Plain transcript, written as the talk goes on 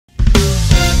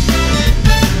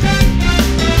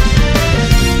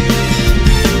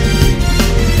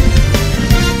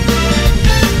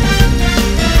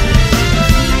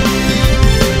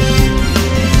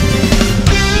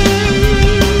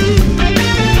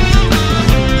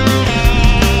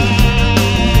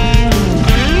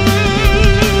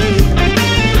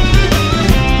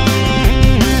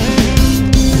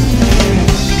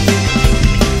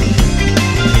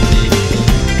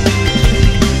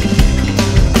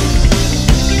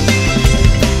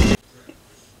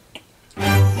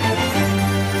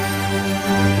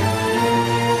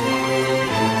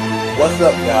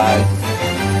What's up, guys?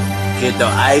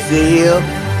 KiritoIassc here.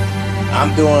 I'm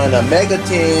doing a Mega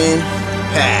 10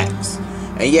 packs.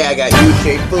 And yeah, I got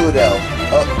Yusei food though.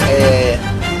 And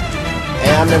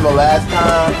I remember last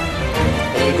time,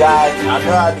 and you guys, I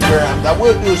know I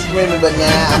would do streaming, but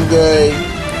now I'm going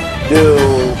to do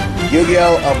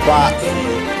Yu-Gi-Oh! Unboxing.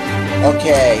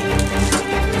 Okay,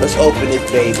 let's open this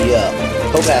baby up.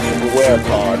 Hope I have a beware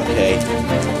card, okay?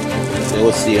 So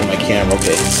we'll see on my camera,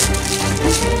 okay.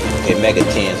 Okay, Mega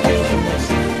 10's good for this.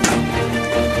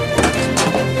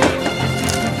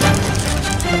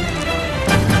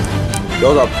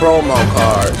 Those are promo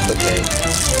cards, okay.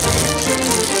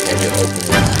 And you open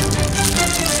it.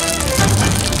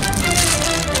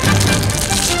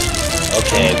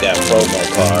 Okay, we got promo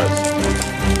cards.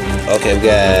 Okay, we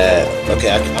got. Okay,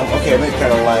 okay. Let me turn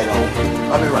the light on.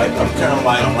 I'll be right. I'm turning the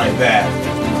light on right back.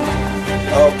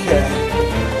 Okay.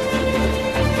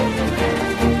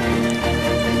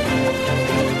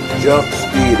 Jump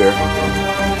Speeder.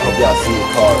 Hope y'all see the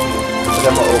card. But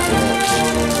I'm gonna open it.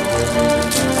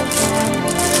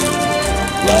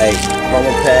 Like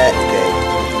promo pack. Okay.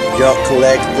 Jump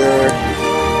Collector.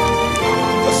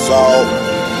 Assault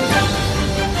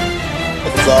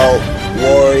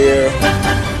Warrior.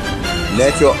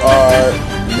 Natural Art,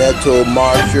 Metal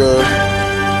Marcher,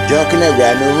 Junkin',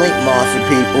 got a new Link Monster,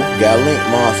 people. Got a Link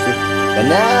Monster. But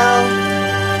now,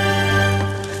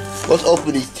 let's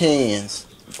open these 10s.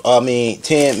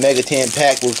 10 Mega 10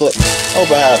 pack.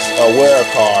 Hope I have a wear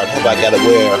card. Hope I got a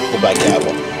wear. Hope I got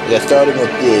one. We got started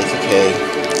with this, okay.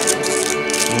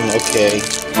 Okay.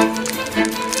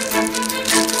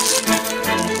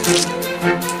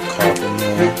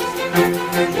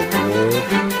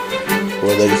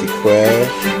 Legacy Crash,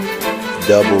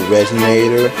 Double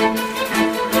Resonator,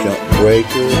 Jump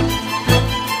Breaker,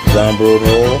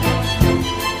 Zombrono,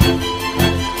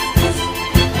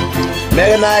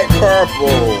 Mega Knight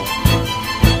Purple.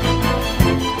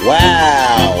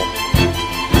 Wow!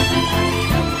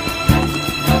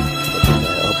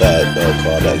 How bad that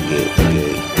card I get?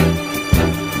 Okay.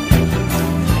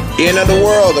 End of the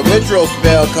World, the Ritual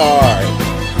Spell card.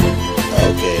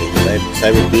 Okay,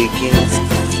 Cyber Beacon.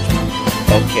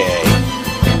 Okay,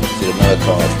 see another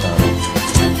card coming.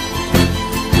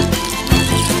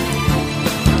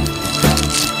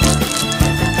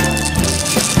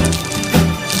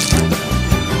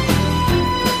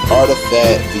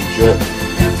 Artifact, the jerk.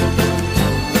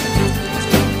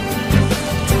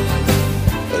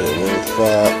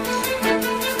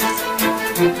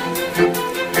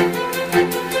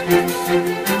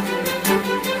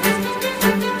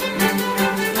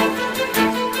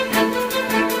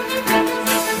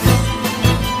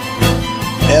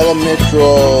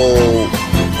 Elemental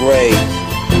Gray.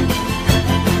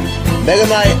 Mega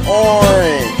Knight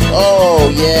Orange. Oh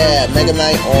yeah, Mega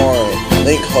Knight Orange.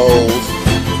 Link holes.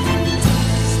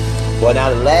 Well, now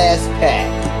the last pack.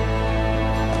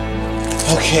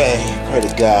 Okay, pray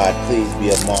to God, please be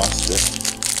a monster.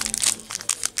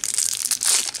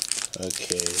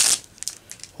 Okay,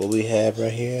 what we have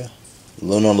right here?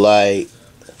 Lunar Light.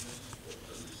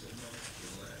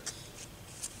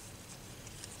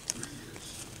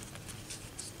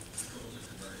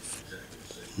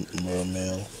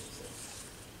 Mermail.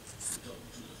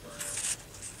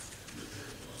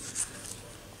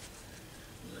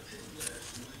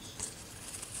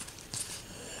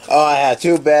 Oh, I had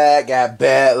too bad. Got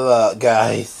bad luck,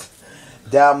 guys.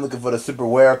 Now I'm looking for the super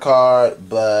rare card,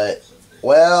 but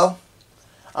well,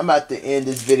 I'm about to end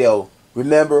this video.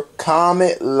 Remember,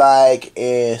 comment, like,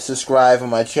 and subscribe on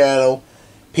my channel.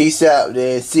 Peace out,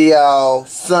 then. See y'all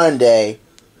Sunday.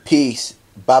 Peace.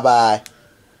 Bye bye.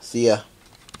 See ya.